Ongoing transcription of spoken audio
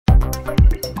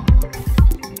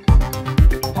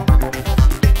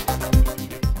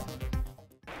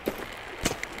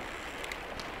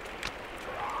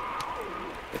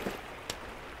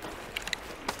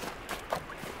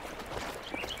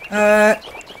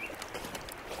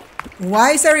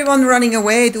Why is everyone running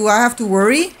away? Do I have to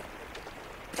worry?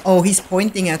 Oh, he's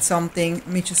pointing at something. Let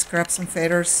me just grab some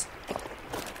feathers.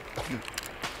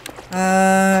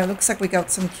 Looks like we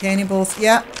got some cannibals.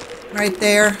 Yeah, right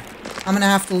there. I'm gonna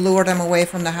have to lure them away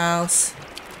from the house.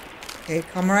 Okay,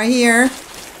 come right here.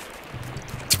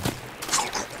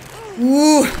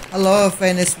 Ooh, I love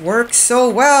when this works so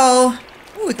well.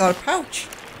 Ooh, we got a pouch.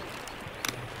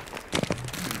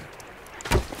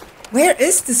 Where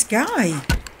is this guy?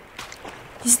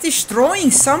 He's destroying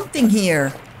something here.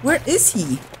 Where is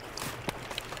he?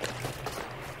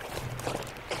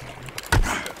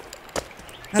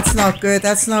 That's not good.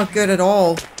 That's not good at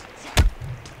all.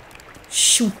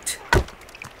 Shoot.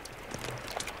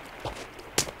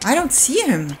 I don't see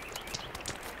him.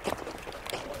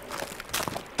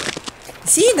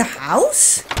 Is he in the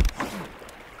house?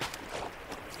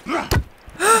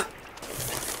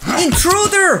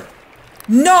 Intruder!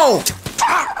 No!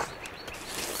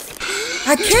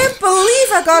 I can't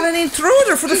believe I got an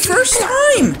intruder for the first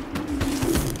time!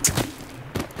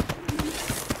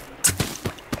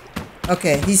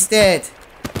 Okay, he's dead.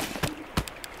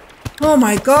 Oh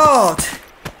my god!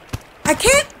 I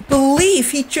can't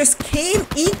believe he just came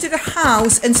into the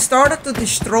house and started to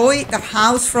destroy the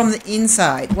house from the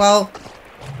inside. Well,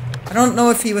 I don't know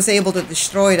if he was able to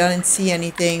destroy it. I didn't see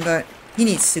anything, but he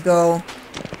needs to go.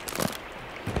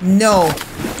 No,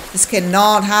 this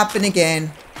cannot happen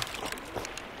again.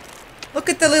 Look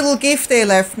at the little gift they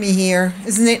left me here.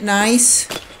 Isn't it nice?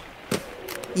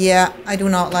 Yeah, I do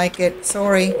not like it.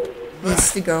 Sorry.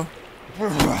 Needs to go.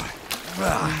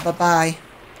 Bye-bye.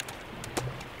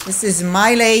 This is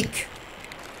my lake.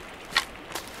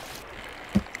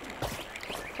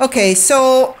 Okay,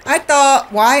 so I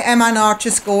thought, why am I not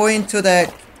just going to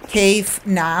the cave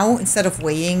now instead of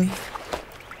waiting?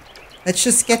 Let's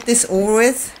just get this over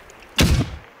with.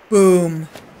 Boom.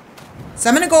 So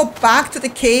I'm gonna go back to the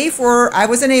cave where I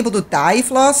wasn't able to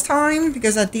dive last time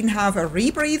because I didn't have a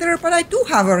rebreather, but I do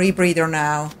have a rebreather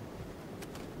now.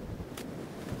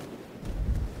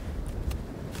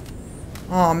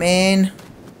 Oh man.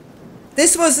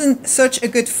 This wasn't such a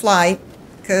good flight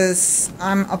because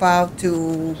I'm about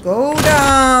to go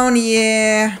down.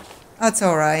 Yeah, that's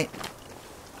alright.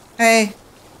 Hey,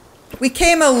 we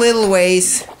came a little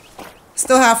ways.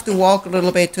 Still have to walk a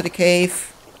little bit to the cave.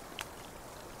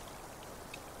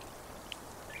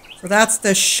 So that's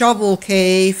the shovel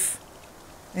cave.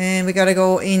 And we gotta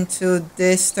go into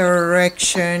this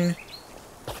direction.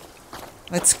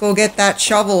 Let's go get that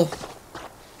shovel.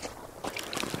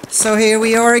 So here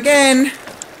we are again.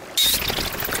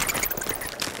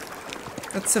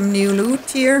 Got some new loot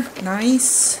here.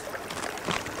 Nice.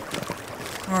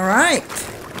 Alright.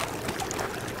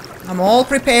 I'm all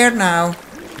prepared now.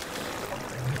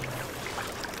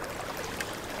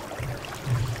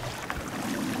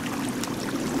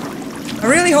 I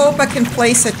really hope I can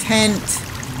place a tent,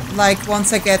 like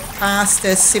once I get past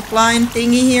the zipline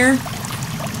thingy here.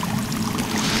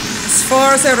 As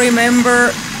far as I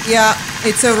remember, yeah,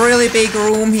 it's a really big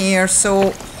room here, so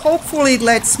hopefully it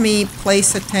lets me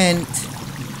place a tent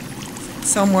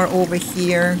somewhere over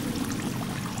here.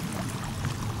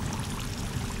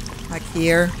 Like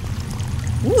here.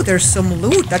 Ooh, there's some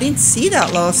loot. I didn't see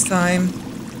that last time.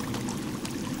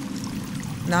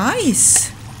 Nice.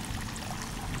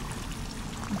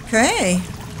 Okay,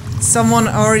 someone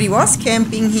already was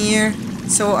camping here,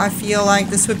 so I feel like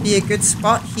this would be a good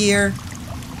spot here.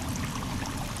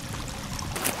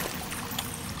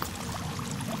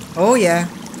 Oh yeah,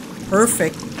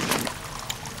 perfect.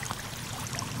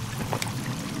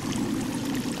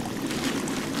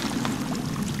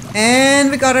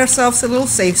 And we got ourselves a little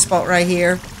safe spot right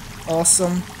here.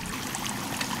 Awesome.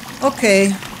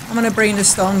 Okay, I'm gonna bring the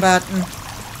stun button.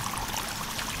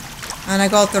 And I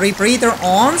got the rebreather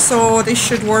on, so this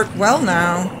should work well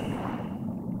now.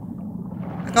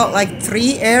 I got like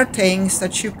 3 air tanks,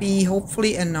 that should be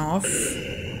hopefully enough.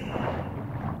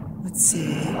 Let's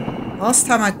see. Last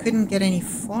time I couldn't get any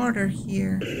farther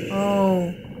here.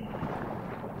 Oh.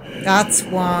 That's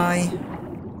why.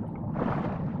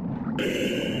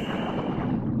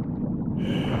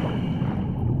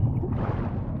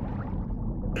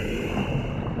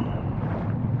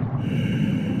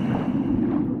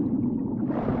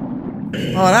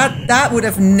 Oh, that would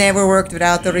have never worked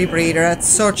without the rebreather. That's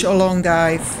such a long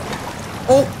dive.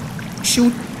 Oh,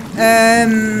 shoot.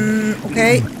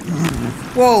 Okay.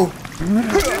 Whoa.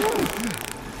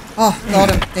 Oh,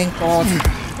 got him. Thank God.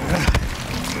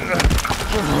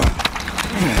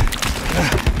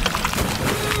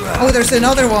 Oh, there's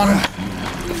another one.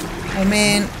 Oh,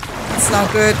 man. That's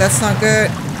not good. That's not good.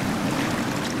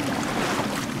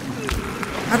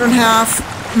 I don't have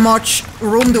much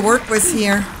room to work with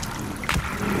here.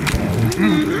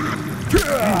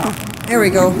 There we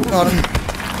go. Got him.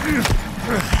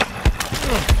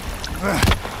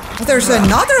 Oh, there's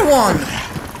another one.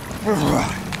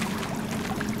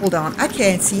 Hold on. I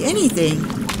can't see anything.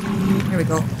 There we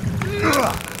go.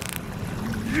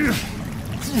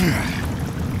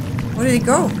 Where did he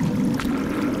go?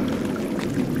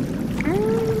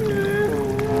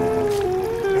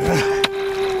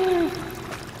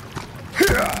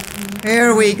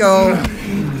 Here we go.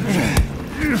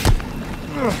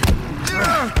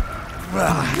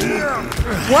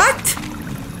 What?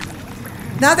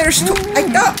 Now there's two.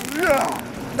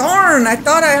 Darn, I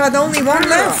thought I had only one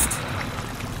left.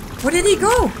 Where did he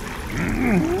go?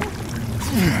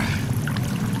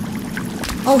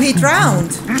 Oh, he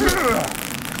drowned.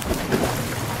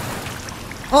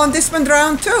 Oh, and this one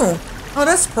drowned too. Oh,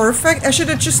 that's perfect. I should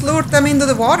have just lured them into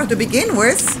the water to begin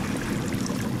with.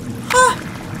 Huh.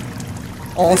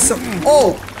 Awesome.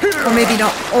 Oh, or maybe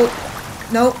not. Oh,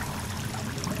 no.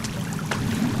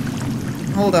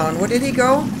 Hold on. Where did he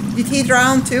go? Did he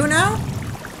drown too now?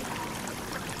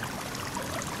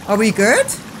 Are we good?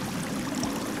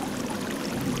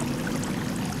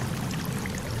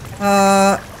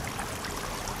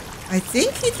 I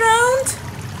think he drowned.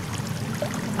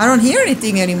 I don't hear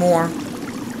anything anymore.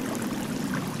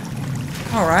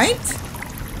 All right.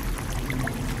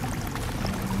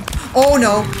 Oh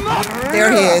no.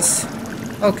 There he is.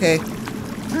 Okay.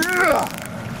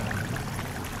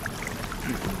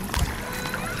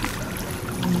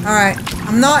 Alright.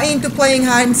 I'm not into playing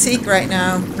hide and seek right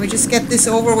now. Can we just get this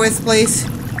over with, please?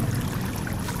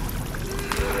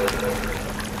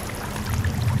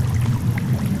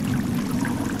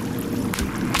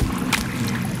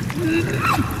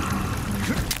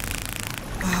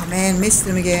 Oh man, missed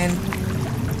him again.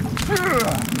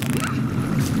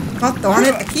 God darn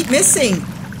it, I keep missing.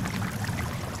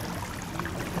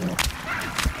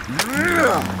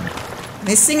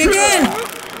 Missing again.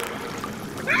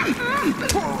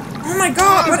 Oh my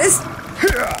god, what is...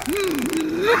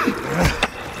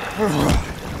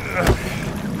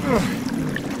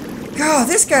 God,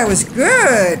 this guy was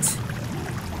good.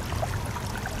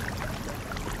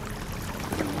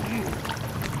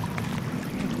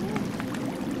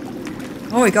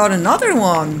 Oh, we got another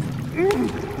one.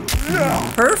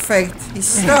 Perfect. He's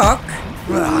stuck.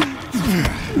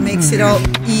 Makes it all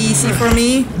easy for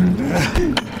me.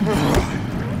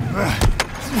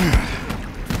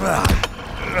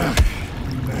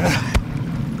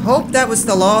 Hope that was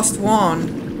the last one.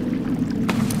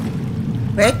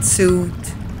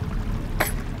 Wetsuit.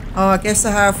 Oh, I guess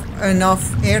I have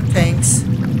enough air tanks.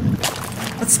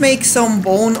 Let's make some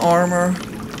bone armor.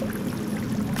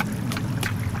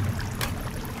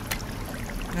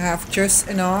 I have just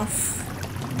enough.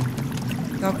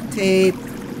 Duct tape.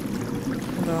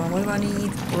 Hold on, what do I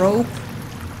need? Rope.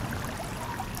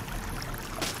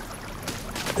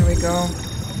 There we go.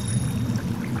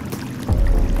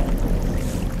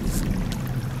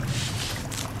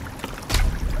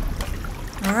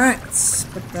 Alright, let's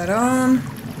put that on.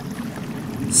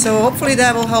 So hopefully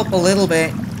that will help a little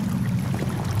bit.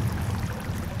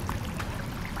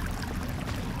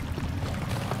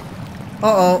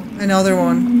 Uh-oh, another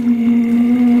one.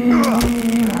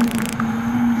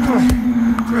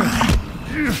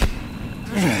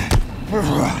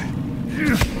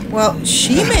 Well,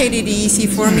 she made it easy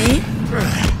for me.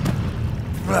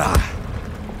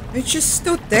 It just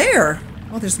stood there.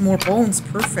 Oh, there's more bones.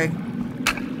 Perfect.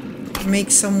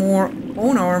 Make some more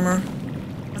bone armor.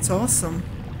 That's awesome.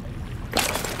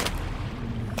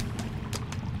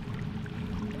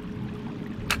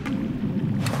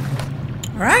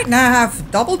 Alright, now I have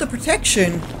double the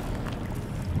protection.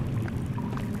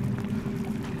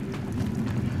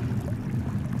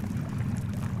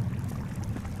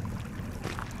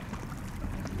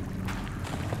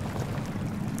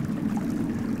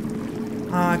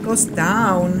 It goes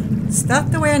down. Is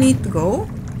that the way I need to go?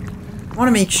 I want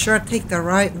to make sure I take the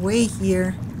right way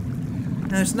here.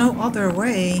 There's no other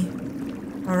way.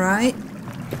 Alright.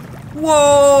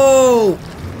 Whoa!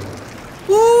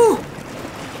 Woo!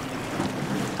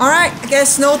 Alright, I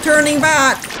guess no turning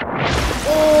back.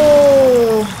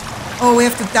 Oh! Oh, we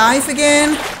have to dive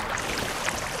again?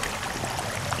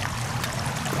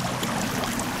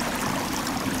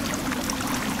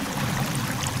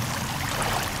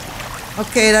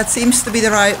 Okay, that seems to be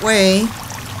the right way.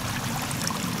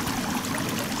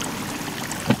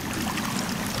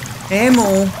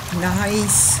 Ammo.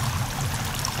 Nice.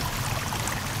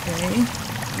 Okay.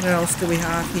 What else do we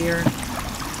have here?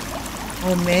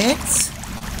 Oh, meds.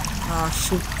 Ah,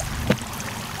 shoot.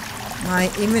 My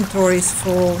inventory is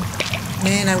full.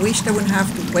 Man, I wished I wouldn't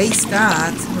have to waste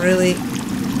that, really.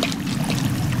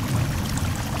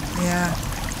 Yeah,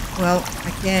 well,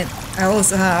 I can't. I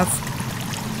also have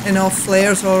enough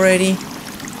flares already.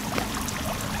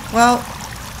 Well,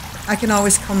 I can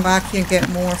always come back here and get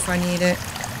more if I need it.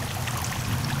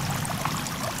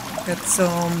 Got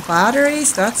some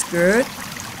batteries, that's good.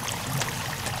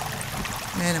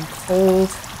 Man, I'm cold.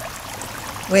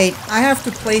 Wait, I have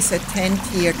to place a tent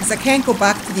here because I can't go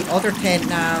back to the other tent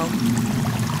now.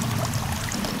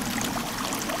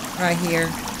 Right here.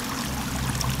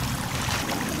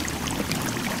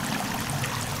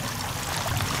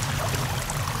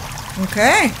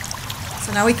 Okay.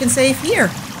 So now we can save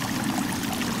here.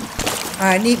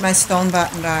 I need my stun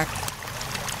baton back.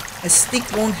 A stick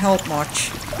won't help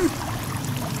much.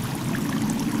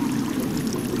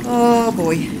 Oh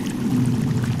boy.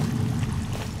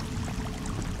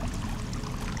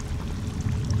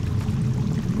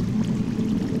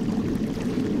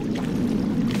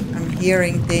 I'm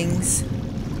hearing things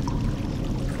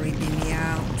creeping me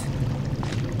out.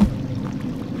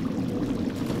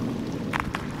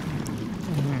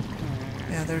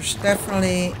 Yeah, there's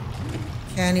definitely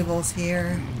cannibals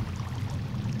here.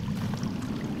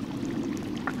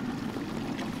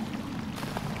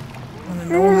 I don't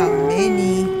know how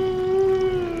many.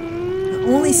 I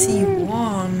only see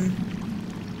one,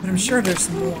 but I'm sure there's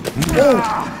more. Oh!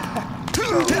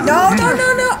 No, no,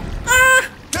 no, no! Ah!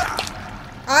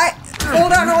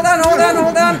 Hold on.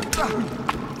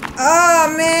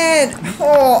 Ah, man!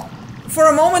 Oh, for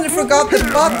a moment I forgot the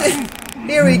button.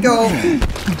 Here we go.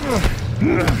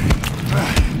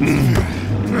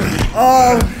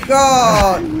 Oh,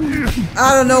 God.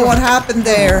 I don't know what happened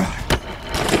there.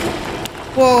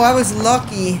 Whoa, I was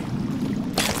lucky.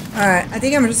 Alright, I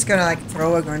think I'm just gonna like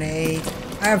throw a grenade.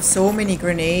 I have so many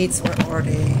grenades. Where are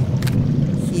they?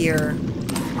 Here.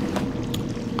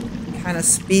 Kind of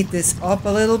speed this up a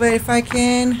little bit if I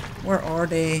can. Where are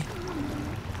they?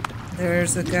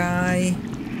 There's a guy.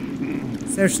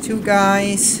 There's two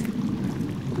guys.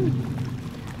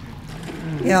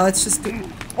 Yeah, let's just do...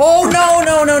 Oh,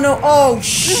 no. Oh,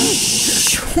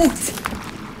 shoot.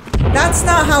 That's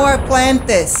not how I planned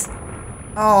this.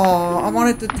 Oh, I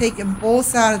wanted to take them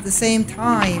both out at the same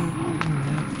time.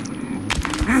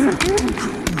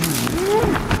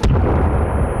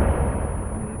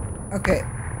 Okay.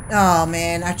 Oh,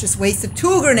 man, I just wasted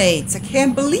 2 grenades. I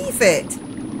can't believe it.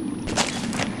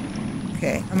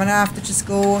 Okay, I'm gonna have to just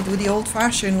go do the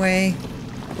old-fashioned way.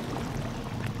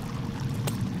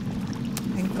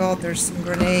 Thank God there's some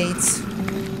grenades.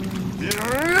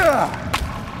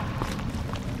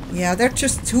 Yeah, they're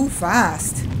just too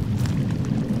fast.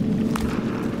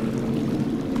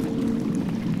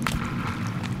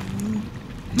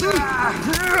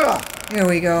 Here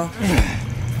we go.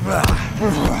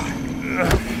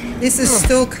 This is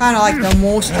still kind of like the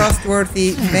most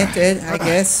trustworthy method, I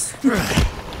guess.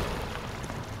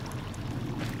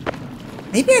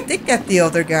 Maybe I did get the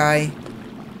other guy.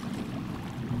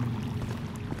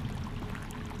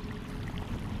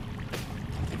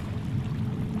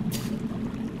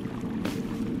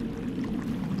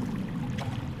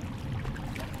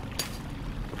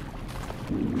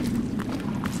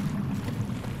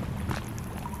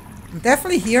 I'm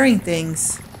definitely hearing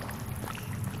things.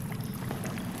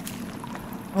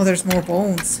 Oh, there's more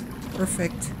bones.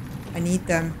 Perfect. I need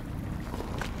them.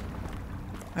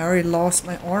 I already lost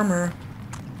my armor.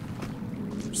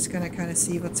 Just gonna kind of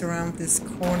see what's around this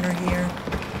corner here.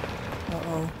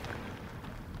 Uh-oh.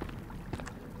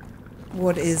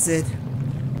 What is it?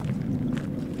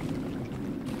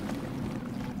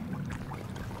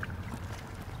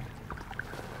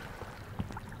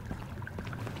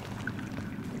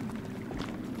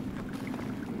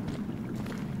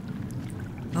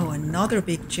 Oh, another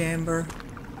big chamber.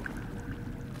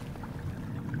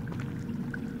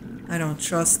 I don't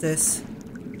trust this.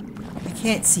 I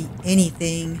can't see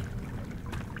anything.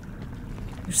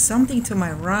 There's something to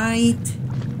my right.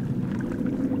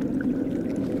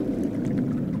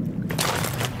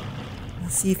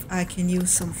 Let's see if I can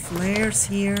use some flares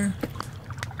here.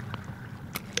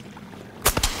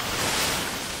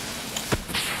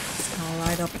 Just gonna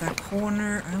light up that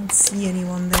corner. I don't see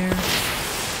anyone there.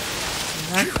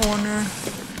 In that corner.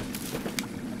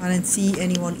 I didn't see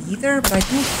anyone either, but I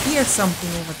do hear something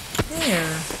over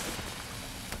there.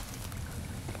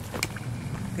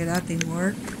 Okay, that didn't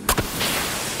work.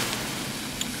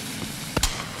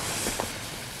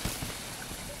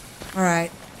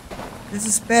 Alright. This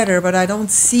is better, but I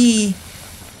don't see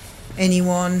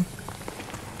anyone.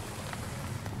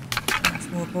 There's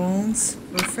more bones.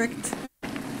 Perfect.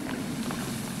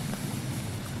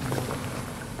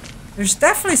 There's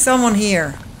definitely someone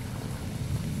here.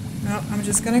 No, I'm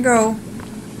just gonna go.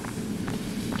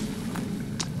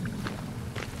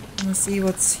 I'm gonna see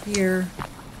what's here.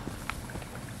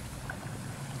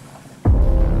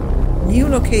 New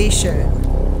location.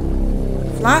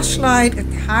 Flashlight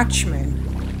attachment.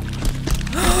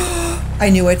 I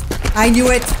knew it. I knew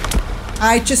it.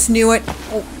 I just knew it.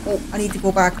 Oh, I need to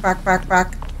go back.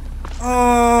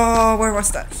 Oh, where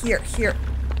was that? Here.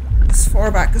 As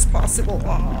far back as possible.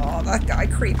 Oh, that guy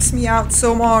creeps me out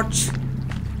so much.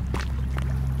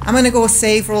 I'm gonna go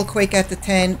save real quick at the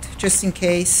tent, just in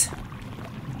case.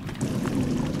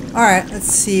 Alright, let's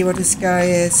see what this guy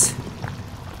is.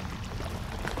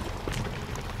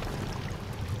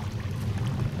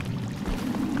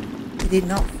 He did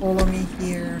not follow me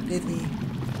here, did he?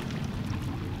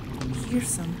 Here's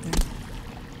something.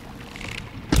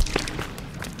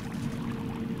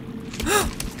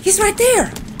 He's right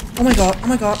there! Oh my god.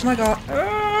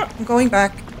 I'm going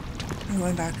back.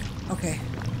 Okay.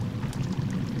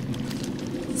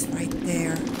 He's right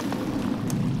there.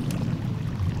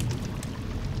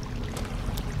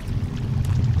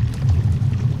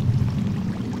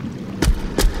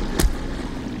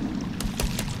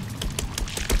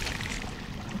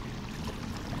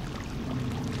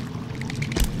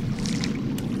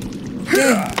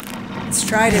 Okay, let's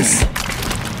try this.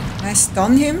 Can I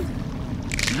stun him?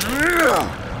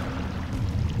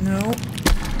 No.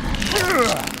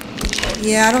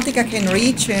 Yeah, I don't think I can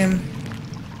reach him.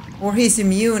 Or he's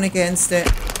immune against it.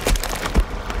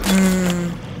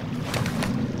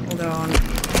 Hold on.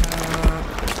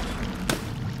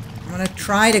 I'm gonna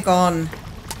try the gun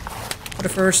for the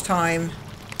first time.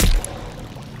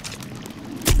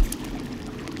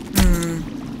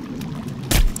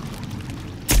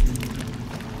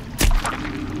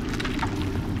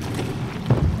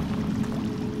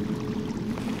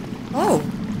 Oh.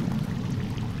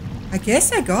 I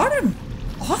guess I got him.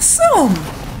 Awesome.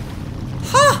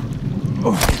 Huh.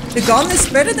 The gun is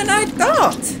better than I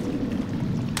thought.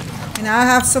 And I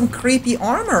have some creepy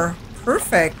armor.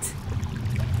 Perfect.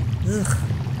 Ugh.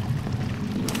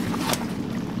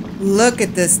 Look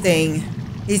at this thing.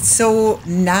 It's so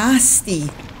nasty.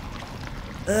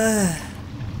 Ugh.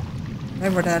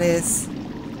 Whatever that is.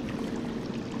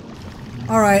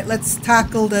 Alright, let's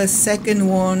tackle the second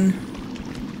one.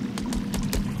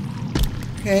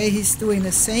 Okay, he's doing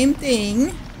the same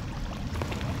thing.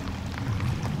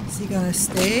 Is he gonna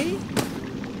stay?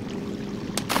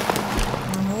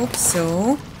 I hope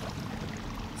so.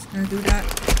 He's gonna do that.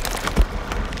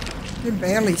 I can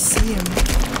barely see him.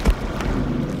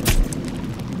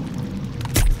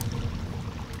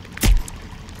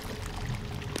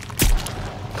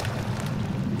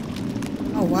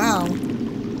 Oh wow.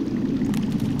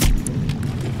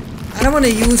 I don't want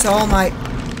to use all my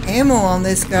ammo on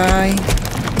this guy.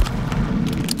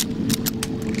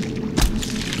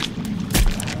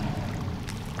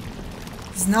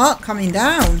 He's not coming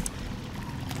down.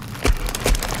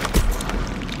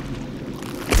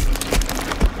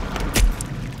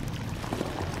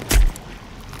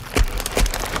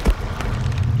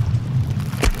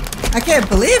 I can't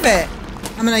believe it.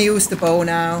 I'm gonna use the bow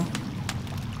now.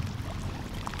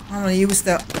 I'm gonna use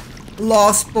the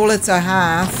last bullets I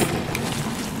have.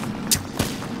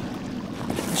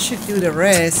 I should do the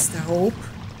rest, I hope.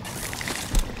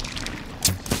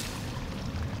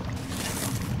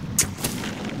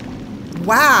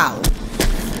 Wow!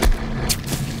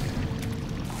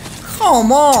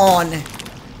 Come on!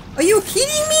 Are you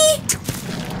kidding me?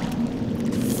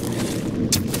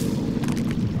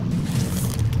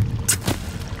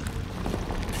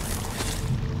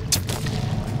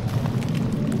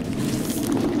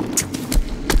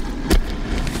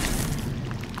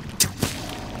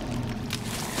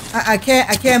 I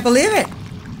can't believe it.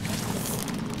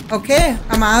 Okay,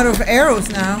 I'm out of arrows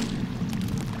now.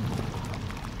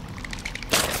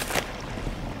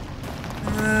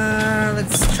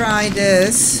 Let's try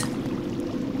this.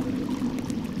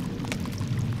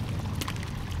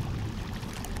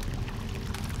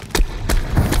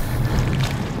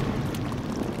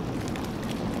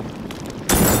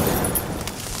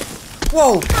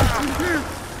 Whoa!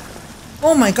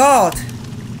 Oh my god!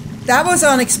 That was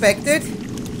unexpected.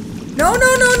 No,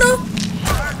 no, no, no!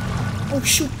 Oh,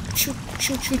 shoot, shoot,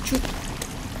 shoot, shoot, shoot.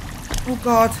 Oh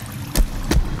god.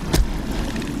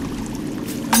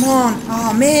 Come on.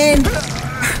 Oh man.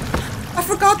 I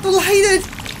forgot to light it.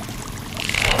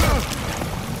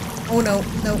 Oh no,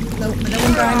 no, no. I don't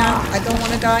want to die now. I don't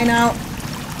want to die now.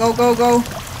 Go, go, go.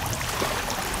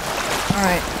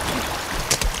 Alright.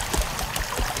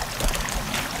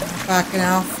 Backing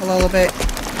off a little bit.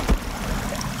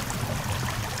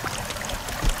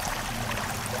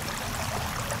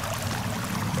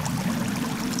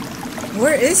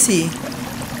 Where is he?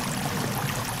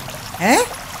 Eh?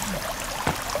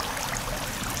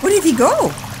 Where did he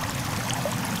go?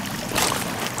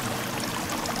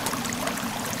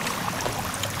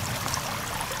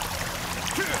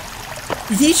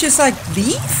 Did he just like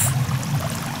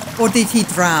leave? Or did he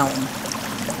drown?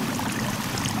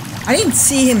 I didn't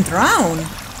see him drown.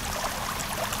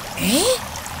 Eh?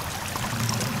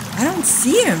 I don't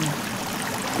see him.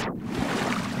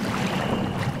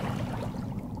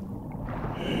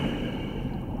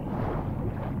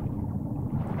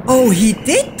 Oh, he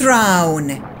did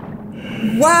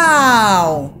drown.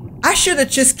 Wow. I should have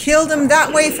just killed him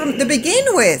that way from the begin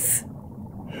with.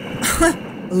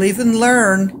 Live and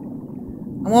learn.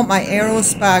 I want my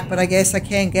arrows back, but I guess I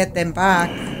can't get them back.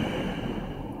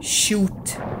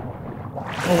 Shoot.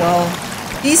 Oh well.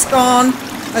 He's gone.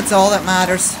 That's all that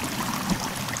matters.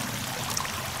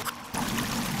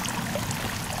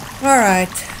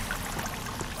 Alright.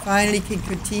 Finally can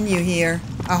continue here.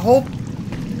 I hope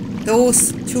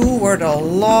those two were the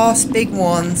last big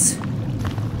ones.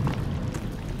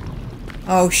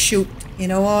 Oh shoot. You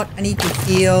know what? I need to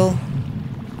heal.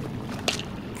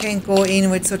 Can't go in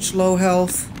with such low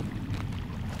health.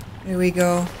 Here we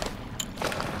go.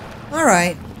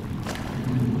 Alright.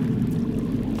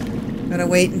 Gotta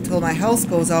wait until my health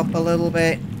goes up a little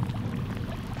bit.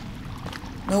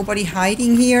 Nobody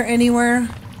hiding here anywhere?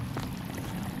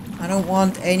 I don't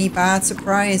want any bad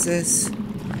surprises.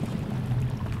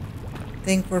 I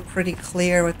think we're pretty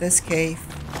clear with this cave.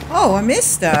 Oh, I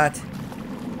missed that.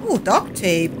 Oh, duct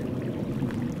tape.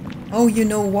 Oh, you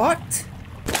know what?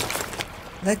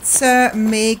 Let's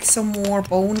make some more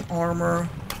bone armor.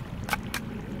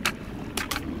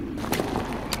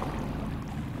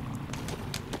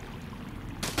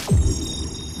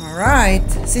 Alright,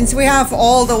 since we have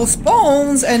all those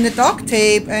bones and the duct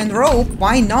tape and rope,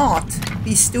 why not?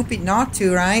 Be stupid not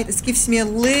to, right? This gives me a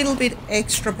little bit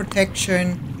extra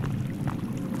protection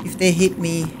if they hit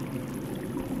me.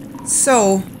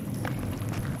 So,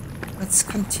 let's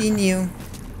continue.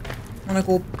 I'm gonna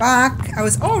go back. I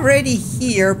was already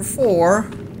here before,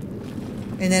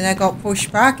 and then I got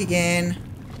pushed back again.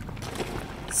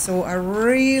 So I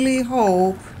really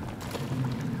hope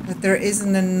that there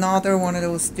isn't another one of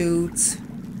those dudes.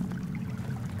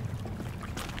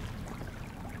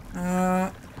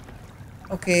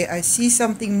 Okay, I see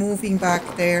something moving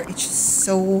back there. It's just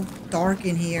so dark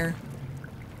in here.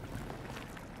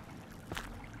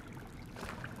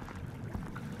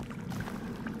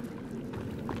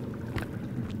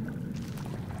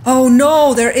 Oh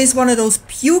no, there is one of those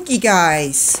pukey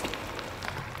guys.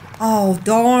 Oh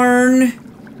darn.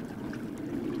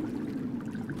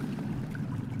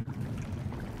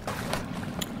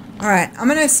 Alright, I'm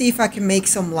gonna see if I can make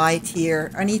some light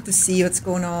here. I need to see what's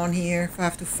going on here, if I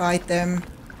have to fight them.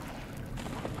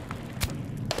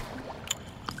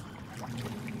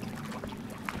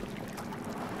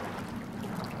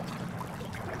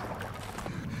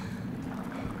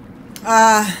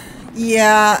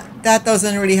 Yeah, that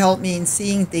doesn't really help me in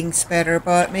seeing things better,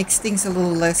 but makes things a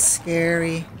little less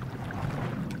scary.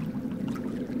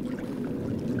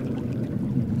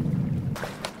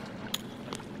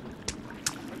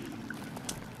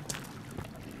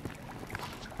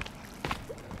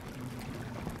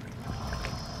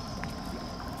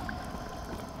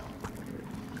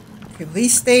 Okay,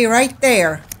 please stay right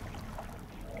there.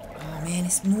 Oh man,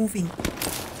 it's moving.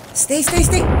 Stay, stay,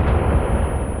 stay!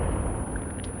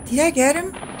 Did I get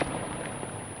him?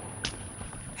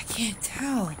 I can't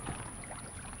tell.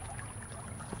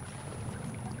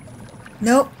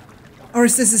 Nope. Or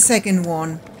is this the second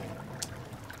one?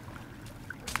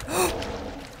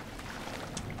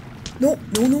 No,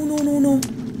 no, no, no, no, no.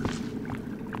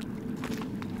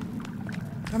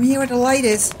 Come here where the light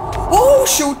is. Oh,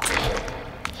 shoot!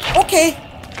 Okay.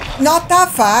 Not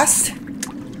that fast.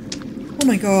 Oh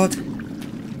my god.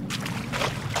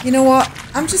 You know what?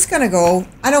 I'm just gonna go.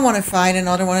 I don't want to fight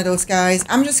another one of those guys.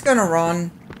 I'm just gonna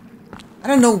run. I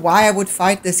don't know why I would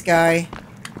fight this guy.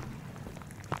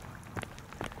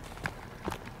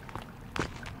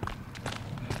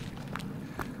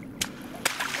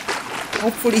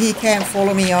 Hopefully he can't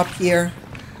follow me up here.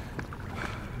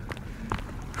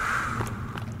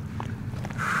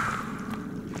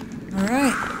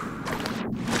 Alright.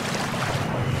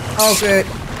 Oh, good.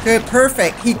 Good,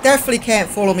 perfect. He definitely can't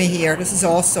follow me here. This is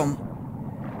awesome.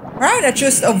 Right, I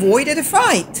just avoided a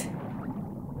fight.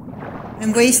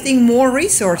 I'm wasting more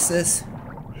resources.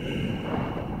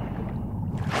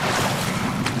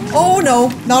 Oh no,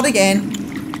 not again.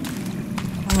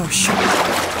 Oh shit.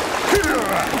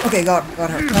 Okay, got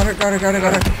her. Got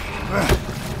her.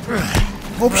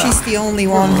 Hope she's the only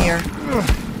one here.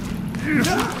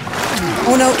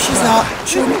 Oh no, she's not.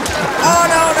 Shoot. Oh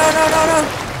no, no, no, no, no.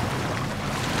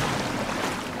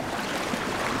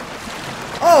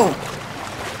 Oh.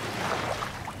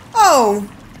 Oh,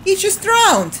 he just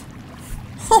drowned.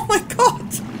 Oh my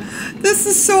god. This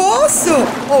is so awesome.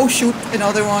 Oh shoot,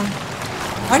 another one.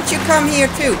 Why don't you come here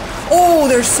too? Oh,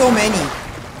 there's so many.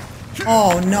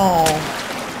 Oh no.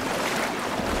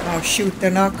 Oh shoot, they're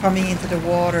not coming into the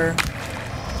water.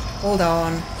 Hold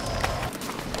on.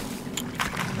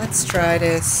 Let's try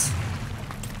this.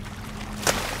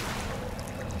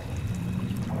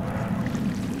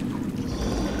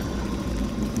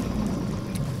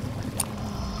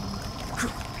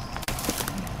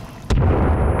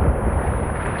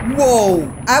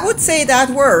 Whoa, I would say that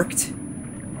worked.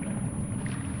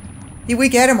 Did we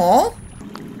get them all?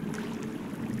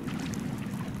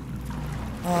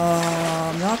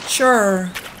 I'm not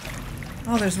sure.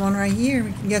 Oh, there's one right here.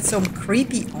 We can get some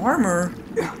creepy armor.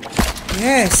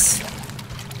 Yes.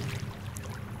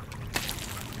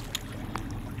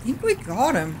 I think we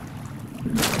got him.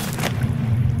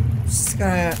 Just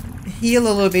gonna heal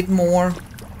a little bit more.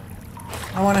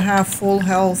 I want to have full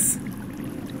health.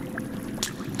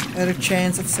 Better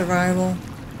chance of survival.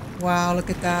 Wow, look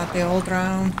at that. They all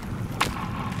drowned.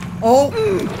 Oh,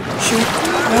 shoot.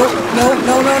 No, no,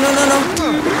 no, no, no, no, no.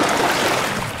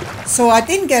 So I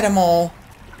didn't get them all.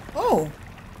 Oh.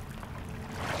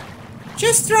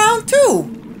 Just round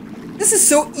 2. This is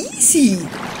so easy.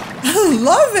 I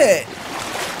love it.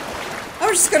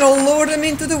 I'm just gonna lower them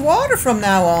into the water from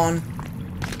now on.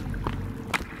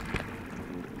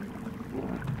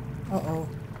 Uh-oh.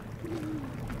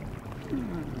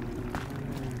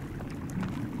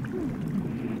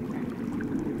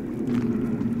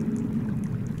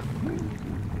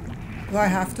 Do I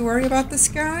have to worry about this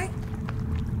guy?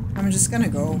 I'm just gonna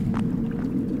go.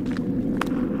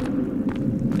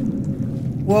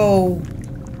 Whoa.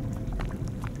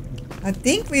 I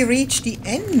think we reached the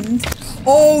end.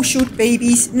 Oh, shoot,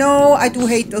 babies. No, I do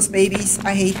hate those babies.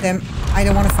 I hate them. I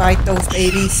don't want to fight those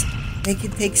babies. They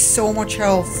can take so much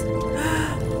health.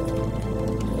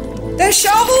 The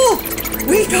shovel!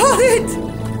 We got it!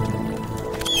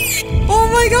 Oh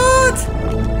my god!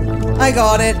 I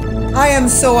got it. I am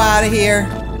so out of here.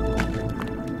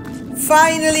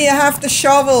 Finally, I have the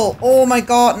shovel. Oh my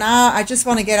god, now I just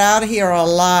want to get out of here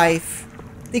alive.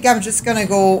 I think I'm just gonna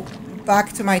go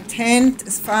back to my tent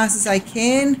as fast as I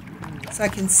can so I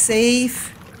can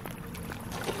save.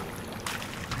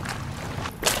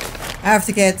 I have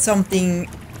to get something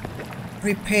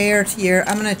prepared here.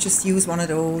 I'm gonna just use one of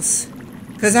those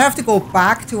because I have to go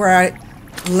back to where I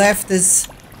left this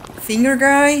finger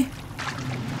guy.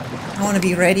 I want to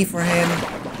be ready for him.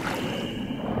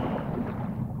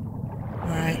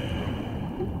 Alright.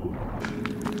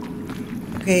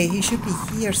 Okay, he should be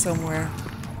here somewhere.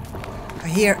 I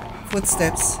hear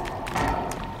footsteps.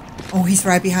 Oh, he's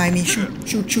right behind me. Shoot,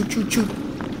 shoot, shoot, shoot, shoot.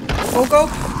 Go, go.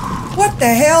 What the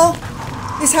hell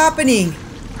is happening?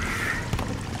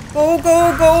 Go,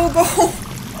 go, go, go.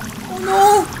 Oh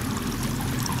no.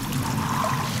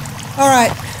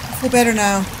 Alright, I feel better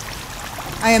now.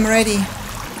 I am ready.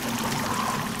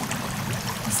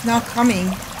 It's not coming.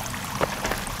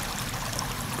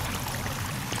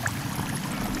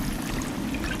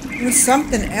 There's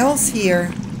something else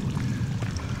here.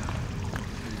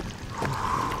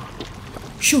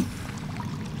 Shoot.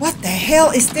 What the hell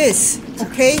is this?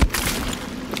 Okay.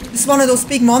 It's one of those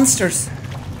big monsters.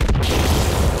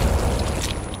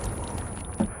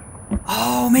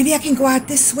 Oh, maybe I can go out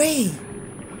this way.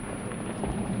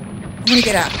 I'm gonna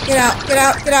get out. Get out. Get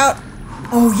out. Get out.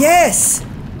 Oh, yes.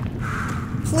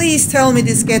 Please tell me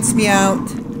this gets me out.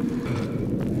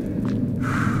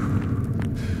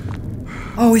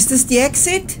 Oh, is this the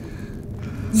exit?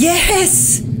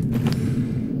 Yes!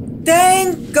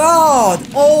 Thank God!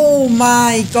 Oh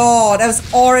my God! I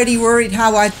was already worried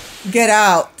how I'd get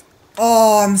out.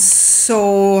 Oh, I'm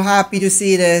so happy to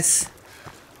see this.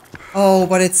 Oh,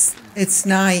 but it's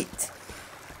night.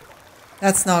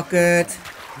 That's not good.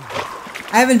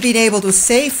 I haven't been able to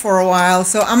save for a while,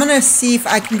 so I'm gonna see if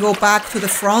I can go back to the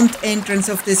front entrance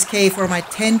of this cave where my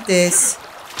tent is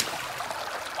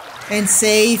and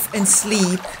save and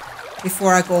sleep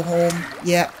before I go home.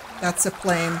 Yeah, that's a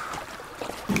plan.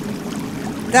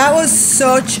 That was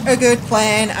such a good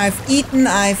plan. I've eaten,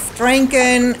 I've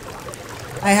drinken,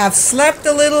 I have slept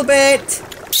a little bit,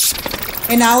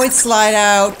 and now it's light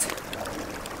out.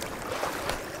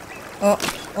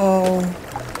 Uh-oh.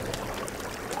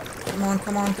 Come on,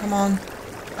 come on, come on.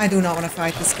 I do not want to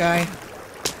fight this guy.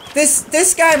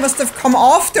 This guy must have come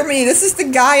after me. This is the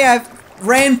guy I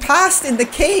ran past in the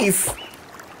cave.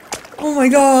 Oh my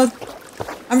God.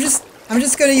 I'm just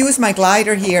gonna use my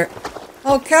glider here.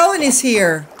 Oh, Kelvin is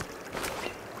here.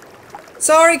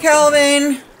 Sorry,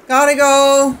 Kelvin. Gotta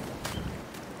go.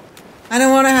 I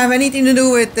don't want to have anything to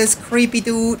do with this creepy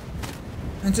dude.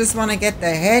 I just want to get the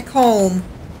heck home.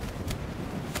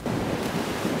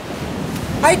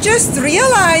 I just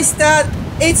realized that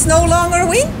it's no longer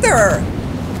winter.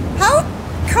 How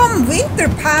come winter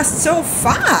passed so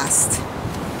fast?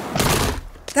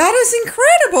 That is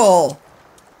incredible.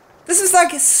 This is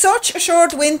like such a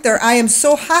short winter. I am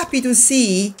so happy to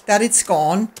see that it's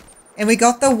gone. And we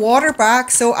got the water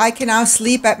back so I can now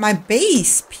sleep at my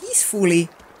base peacefully.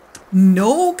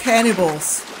 No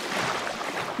cannibals.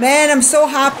 Man, I'm so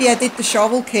happy I did the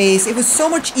shovel case. It was so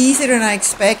much easier than I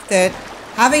expected.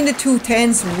 Having the 2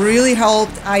 tents really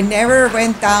helped. I never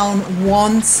went down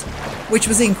once, which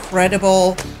was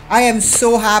incredible. I am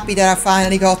so happy that I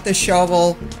finally got the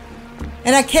shovel.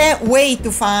 And I can't wait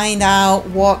to find out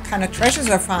what kind of treasures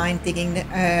I find digging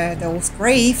those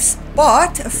graves.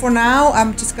 But for now,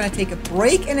 I'm just going to take a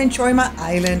break and enjoy my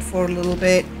island for a little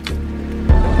bit.